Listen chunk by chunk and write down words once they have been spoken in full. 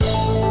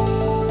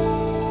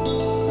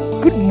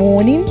Good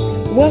morning.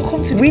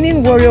 Welcome to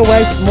Winning Warrior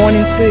Wise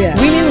Morning Prayer.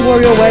 Winning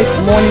Warrior Wise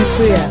Morning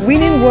Prayer.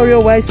 Winning Warrior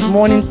Wise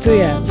Morning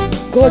Prayer.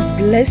 God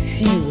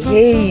bless you.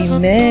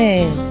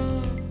 Amen.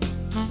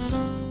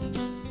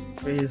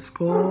 Praise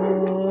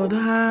God.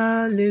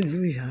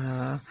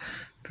 Hallelujah.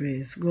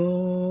 Praise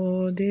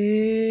God.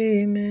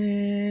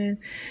 Amen.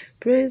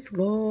 Praise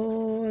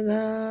God.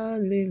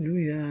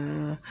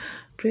 Hallelujah.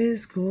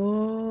 Praise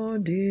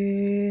God.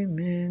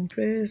 Amen.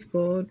 Praise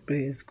God.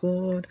 Praise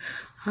God.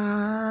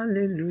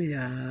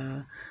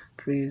 Hallelujah.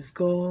 Praise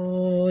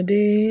God,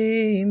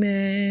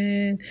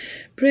 amen.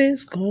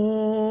 Praise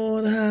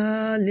God,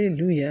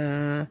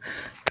 hallelujah.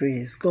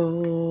 Praise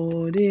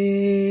God,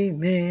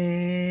 amen.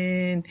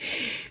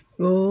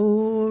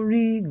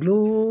 Glory,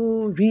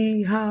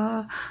 glory,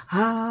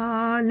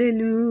 hallelujah.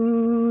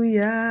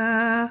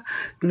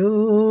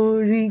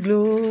 Glory,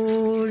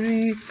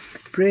 glory,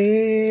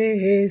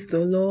 praise the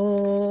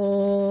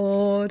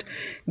Lord.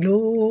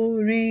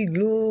 Glory,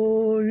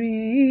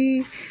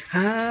 glory,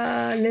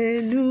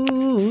 hallelujah.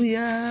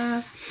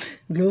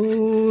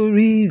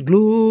 Glory,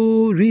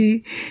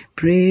 glory,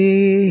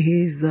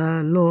 praise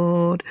the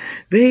Lord.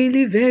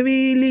 Verily,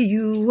 verily,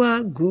 you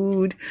are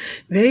good.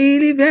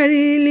 Verily,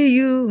 verily,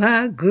 you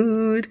are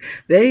good.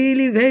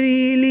 Verily,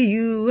 verily,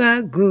 you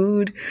are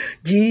good.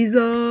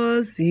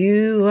 Jesus,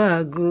 you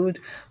are good.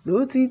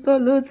 Lótìtọ́,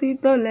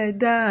 lótìtọ́ lẹ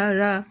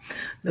dára.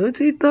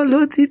 Lótìtọ́,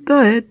 lótìtọ́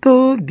ẹ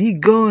tóbi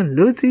gan.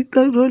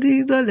 Lótìtọ́,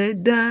 lótìtọ́ lẹ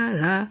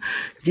dára.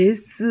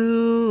 Jésù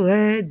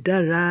ẹ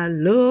dára.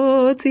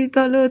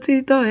 Lótìtọ́,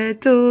 lótìtọ́ ẹ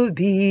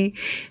tóbi.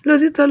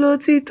 Lótìtọ́,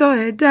 lótìtọ́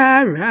ẹ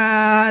dára.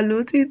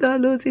 Lótìtọ́,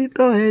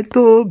 lótìtọ́ ẹ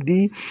tóbi.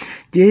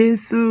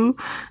 Jésù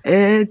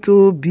ẹ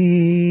tóbi.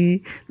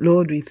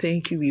 Lord, we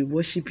thank you. We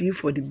worship you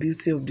for the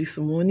beauty of this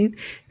morning.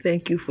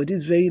 Thank you for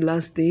this very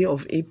last day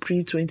of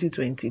April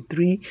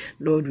 2023.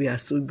 Lord, we are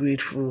so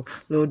grateful.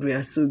 Lord, we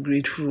are so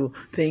grateful.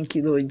 Thank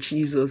you, Lord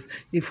Jesus.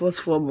 The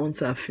first 4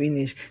 months are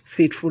finished.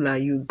 Faithful are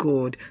you,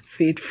 God.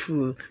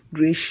 Faithful,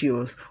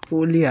 gracious,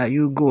 holy are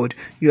you, God.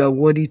 You are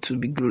worthy to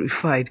be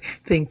glorified.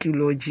 Thank you,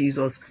 Lord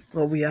Jesus.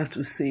 All we have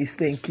to say is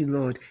thank you,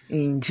 Lord.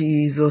 In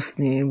Jesus'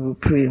 name we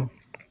pray.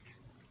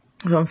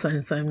 Psalm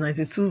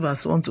 92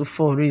 verse 1 to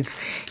 4 reads,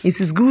 It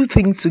is good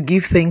thing to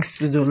give thanks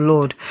to the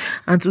Lord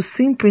and to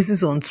sing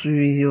praises unto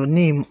your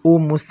name, O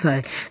Most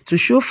High, to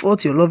show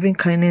forth your loving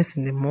kindness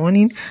in the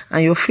morning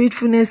and your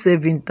faithfulness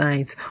every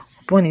night,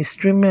 upon a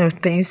streamer of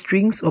 10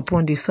 strings,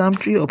 upon the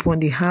psaltery, upon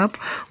the harp,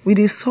 with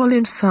a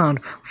solemn sound.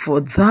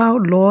 For thou,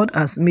 Lord,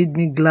 hast made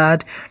me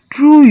glad.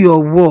 Through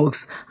your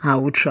works I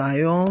will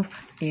triumph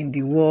in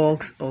the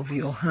works of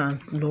your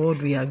hands.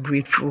 Lord, we are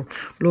grateful.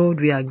 Lord,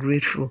 we are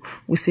grateful.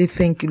 We say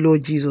thank you,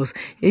 Lord Jesus.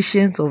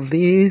 Ancient of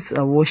days,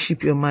 I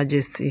worship your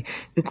majesty.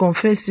 We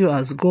confess you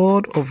as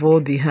God of all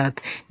the earth,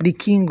 the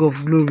King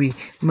of glory,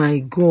 my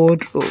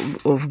God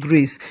of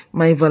grace,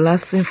 my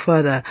everlasting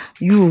Father,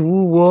 you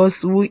who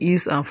was, who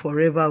is, and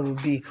forever will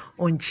be,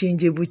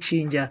 unchangeable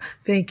changer.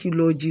 Thank you,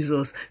 Lord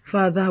Jesus.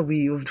 Father,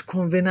 we of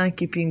covenant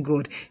keeping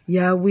God,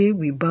 Yahweh,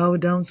 we bow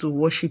down to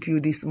worship you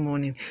this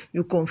morning.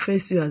 You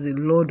confess you as the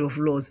Lord of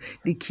Lords,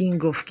 the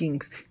King of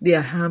Kings, the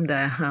I am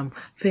that I am.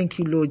 Thank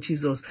you, Lord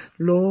Jesus.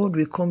 Lord,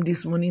 we come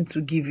this morning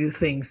to give you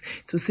thanks,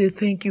 to say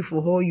thank you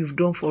for all you've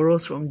done for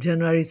us from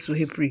January to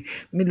April.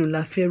 Mélòó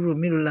la fẹ́ rò,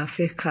 mélòó la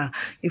fẹ́ kà.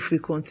 If we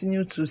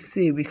continue to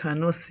say, we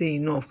cannot say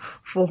enough.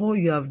 For all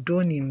you have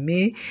done in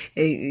May,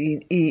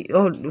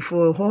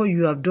 for all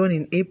you have done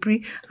in April,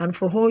 and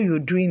for all you're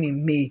doing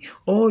in May,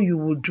 all you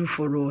will do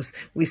for us,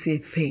 we say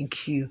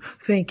thank you.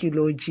 Thank you,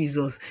 Lord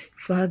Jesus.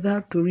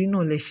 Father, torí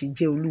náà lẹ ṣe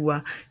jẹ́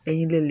Olúwa,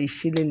 ẹ̀yin lẹ lè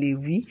ṣe, lẹ lè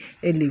wí,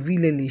 ẹ lè wí,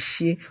 lẹ lè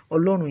ṣe.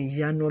 Ọlọ́run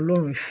ìyanu,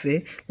 Ọlọ́run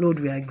ìfẹ́. Lord,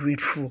 we are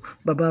grateful.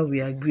 Baba, we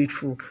are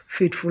grateful.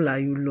 Faithful are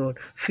you, Lord.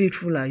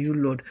 Faithful are you,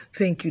 Lord.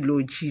 Thank you,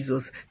 Lord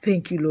Jesus.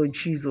 Thank you, Lord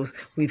Jesus.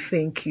 We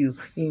thank you.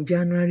 In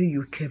January,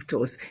 you kept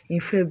us. In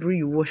February,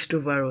 you watched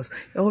over us.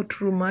 All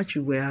through March,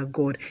 you were our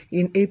God.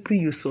 In April,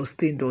 you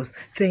sustained us.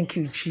 Thank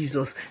you,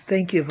 Jesus.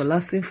 Thank you,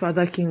 everlasting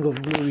Father, King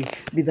of glory.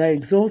 Be thou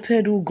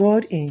exalted, O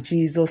God, in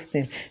Jesus'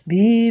 name.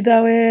 Be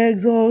thou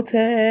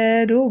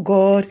exalted, O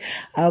God,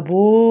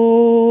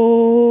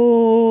 above.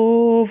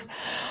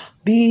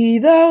 Be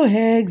thou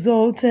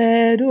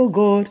exalted, O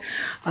God,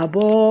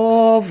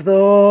 above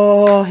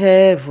the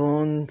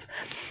heavens.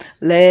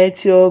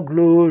 Let your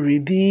glory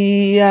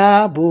be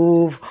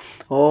above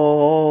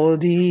all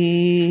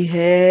the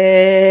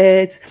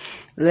earth.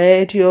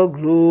 Let your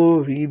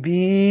glory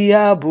be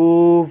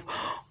above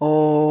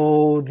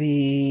all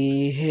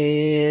the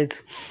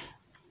earth.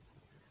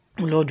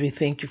 Lord, we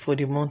thank you for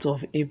the month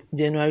of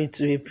January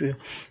to April.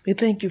 We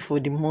thank you for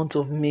the month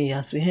of May.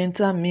 As we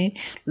enter May,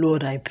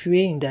 Lord, I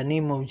pray in the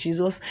name of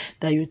Jesus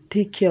that you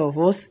take care of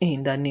us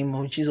in the name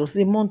of Jesus.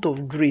 A month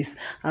of grace,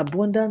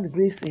 abundant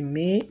grace in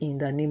May in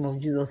the name of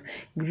Jesus.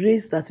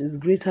 Grace that is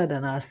greater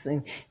than our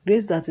sin,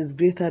 grace that is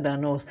greater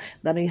than us,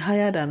 that is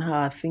higher than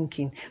our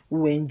thinking. We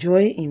will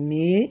enjoy in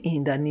May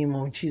in the name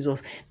of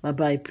Jesus.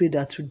 Baba, I pray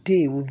that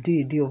today will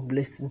be a day of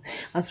blessing.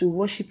 As we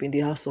worship in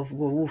the house of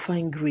God, we'll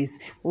find grace,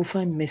 we'll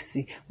find mercy.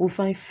 mercy, we'll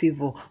find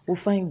favor, we'll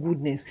find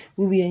goodness.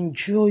 We will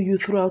enjoy you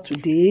throughout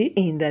today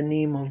in the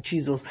name of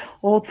Jesus.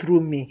 All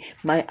through me,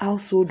 my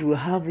household will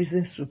have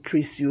reasons to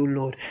praise you,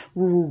 Lord.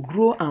 We will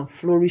grow and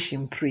flourish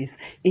in praise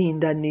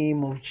in the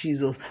name of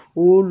Jesus.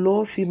 Oh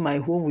Lord, fill my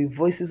home with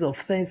voices of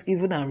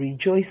thanksgiving and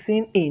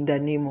rejoicing in the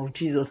name of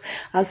Jesus.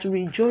 As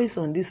we rejoice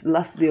on this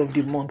last day of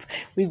the month,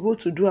 we go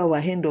to do our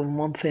end of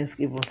month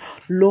thanksgiving.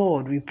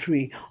 Lord, we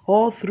pray,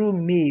 all through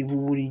May we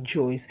will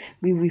rejoice.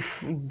 We will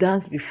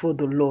dance before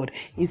the Lord.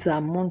 It's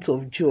a month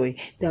of joy.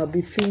 There will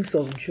be things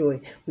of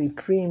joy. We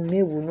pray in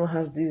May we will not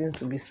have reason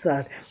to be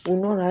sad. We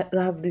will not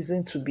have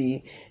reason to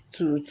be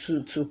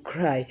to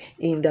cry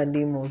in the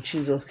name of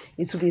Jesus.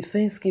 It will be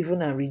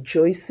thanksgiving and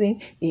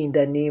rejoicing in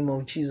the name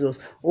of Jesus.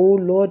 Oh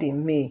Lord,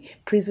 in May,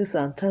 praises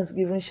and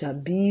thanksgiving shall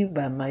be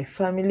by my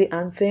family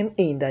anthem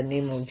in the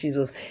name of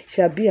Jesus.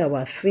 Shall be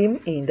our theme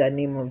in the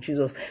name of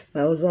Jesus.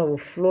 My husband will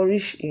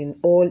flourish in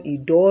all he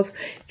does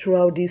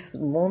throughout this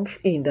month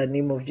in the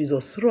name of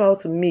Jesus.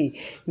 Throughout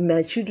May,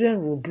 my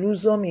children will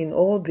blossom in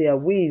all their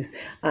ways,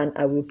 and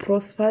I will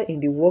prosper in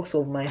the works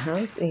of my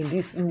hands in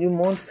this new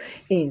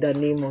month in the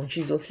name of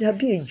Jesus. Shall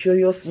be a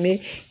joyous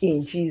May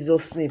in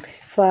Jesus' name.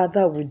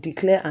 Father, we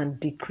declare and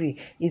decree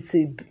it's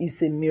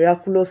a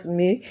miraculous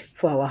May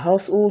for our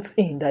households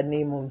in the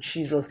name of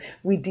Jesus.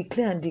 We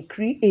declare and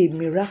decree a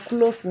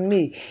miraculous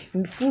May,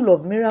 full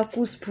of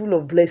miracles, full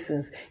of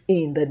blessings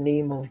in the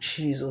name of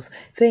Jesus.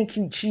 Thank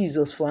you,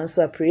 Jesus, for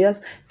answer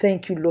prayers.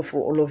 Thank you, Lord,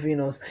 for loving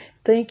us.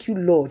 Thank you,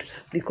 Lord,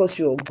 because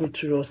you are good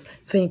to us.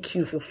 Thank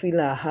you for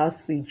filling our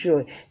hearts with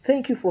joy.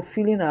 Thank you for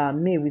filling our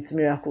May with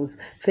miracles.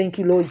 Thank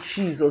you, Lord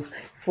Jesus,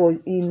 for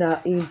in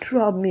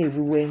throughout May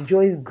we will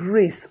enjoy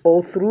grace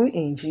all through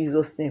in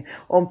Jesus' name.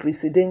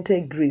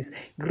 Unprecedented grace.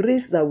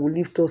 Grace that will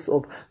lift us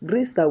up.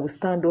 Grace that will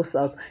stand us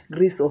out.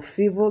 Grace of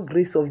favor.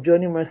 Grace of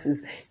journey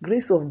mercies.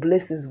 Grace of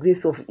blessings.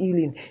 Grace of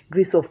healing.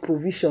 Grace of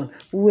provision.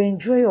 We will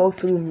enjoy all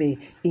through May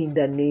in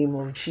the name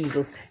of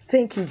Jesus.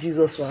 Thank you,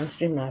 Jesus, for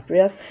answering my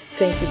prayers.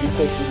 Thank you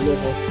because you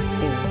love us.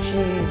 In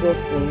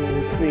Jesus' name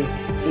we pray.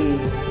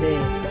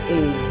 Amen.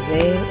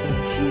 Amen.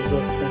 In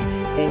Jesus'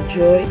 name.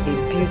 Enjoy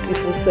a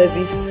beautiful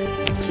service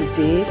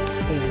today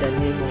in the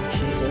name of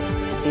Jesus.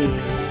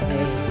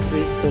 Amen.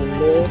 Praise the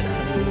Lord.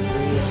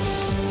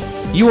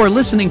 Hallelujah. You are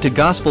listening to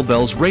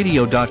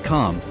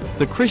GospelBellsRadio.com,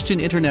 the Christian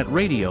internet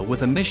radio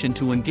with a mission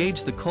to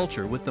engage the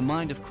culture with the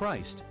mind of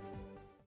Christ.